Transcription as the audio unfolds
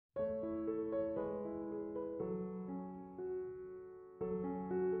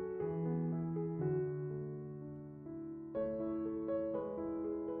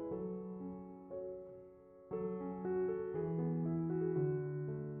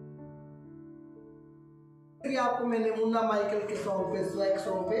कि आपको मैंने मुन्ना माइकल के सॉन्ग पे, स्वैग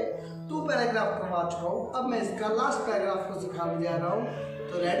सॉन्ग पे 2 पैराग्राफ करवा चुका हूँ। अब मैं इसका लास्ट पैराग्राफ को सिखाने जा रहा हूँ।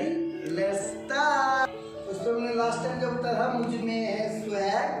 तो रेडी, लेट्स स्टार्ट। उसमें मैंने लास्ट टाइम जब बताया था, मुझ में है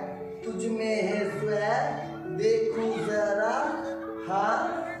स्वैग, तुझ में है स्वैग, देखो जरा, हाँ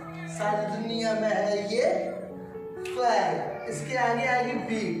सारी दुनिया में है ये स्वैग। इसके आगे आएगी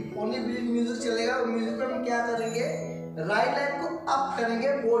बीट, ओनली बीट म्यूजिक चलेगा। म्यूजिक पे हम क्या करेंगे, राइट लेग को अप करेंगे,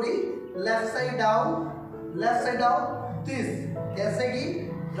 body left side down, left side down this. जैसे कि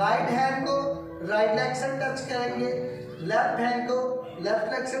राइट हैंड को राइट लेग से टच करेंगे, लेफ्ट हैंड को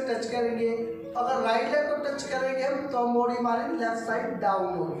लेफ्ट लेग से टच करेंगे। अगर राइट लेग को टच करेंगे हम तो बॉडी हमारी लेफ्ट साइड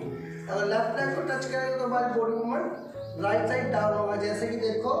डाउन होगी। अगर लेफ्ट लेग को टच करेंगे तो हमारी body movement right side down होगा। जैसे कि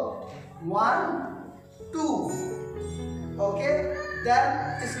देखो 1 2, ओके।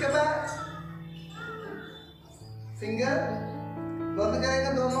 देन इसके बाद फिंगर बंद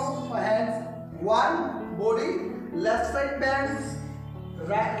करेंगे दोनों hands, 1 body left side band,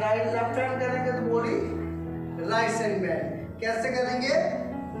 right left hand करेंगे तो बॉडी राइट साइड बैंड। कैसे करेंगे,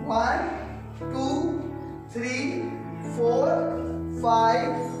 1 2 3 4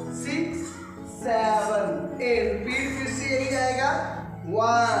 5 6 7 8। रिपीट फिर से यही आएगा,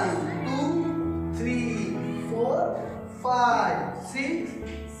 1 2 3 4 5 6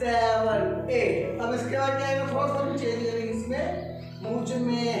 7 8। अब इसके बाद क्या आएगा, थोड़ा सा चेंज करेंगे इसमें। मुझ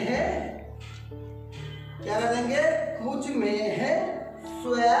में है, क्या करेंगे, मुझ में है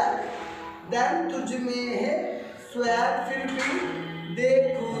स्वैग, देन तुझ में है स्वैग, फिर भी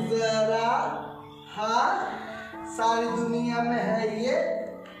देखो जरा, हाँ सारी दुनिया में है ये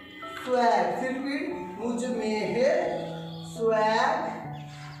स्वैग, फिर भी मुझ में है स्वैग,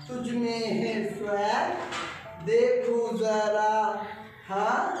 तुझ में है स्वैग, देखो जरा,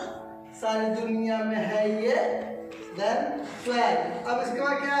 हाँ सारी दुनिया में है ये देन स्वैग। अब इसके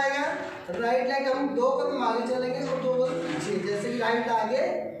बाद क्या आएगा, राइट लेग हम 2 कदम आगे चलेंगे और 2 कदम पीछे। जैसे कि राइट आगे,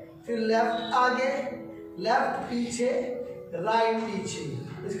 फिर लेफ्ट आगे, लेफ्ट पीछे, राइट पीछे।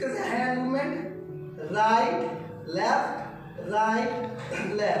 इसके से hand movement right left right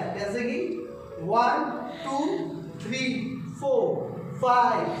left. जैसे कि 1 2 3 4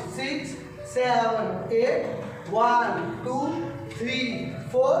 5 6 7 8 1 2 3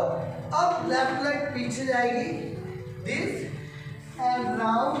 4। अब लेफ्ट लेग पीछे जाएगी, this and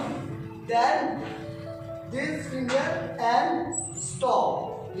round, then this finger and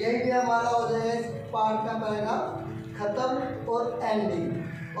stop. यही भी हमारा हो जाएगा इस पार्ट का पैराग्राफ खत्म और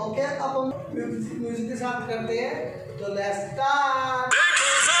एंडिंग। ओके, अब हम म्यूजिक के साथ करते हैं। तो लेट्स स्टार्ट।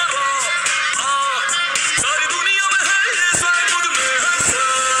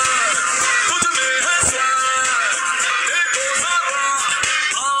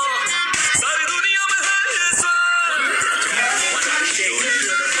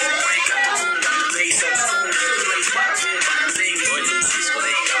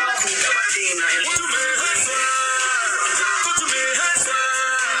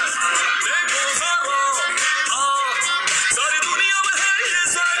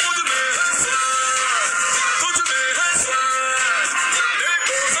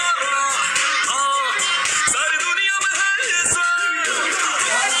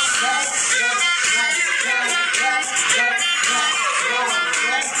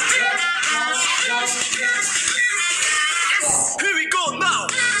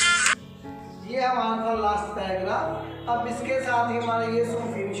 हमारा लास्ट पैराग्राफ। अब इसके साथ ही हमारा ये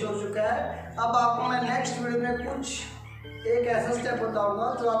सॉन्ग फिनिश हो चुका है। अब आपको मैं नेक्स्ट वीडियो में कुछ एक ऐसा स्टेप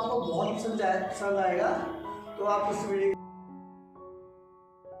बताऊंगा जो आपको बहुत पसंद आएगा। तो आप उस वीडियो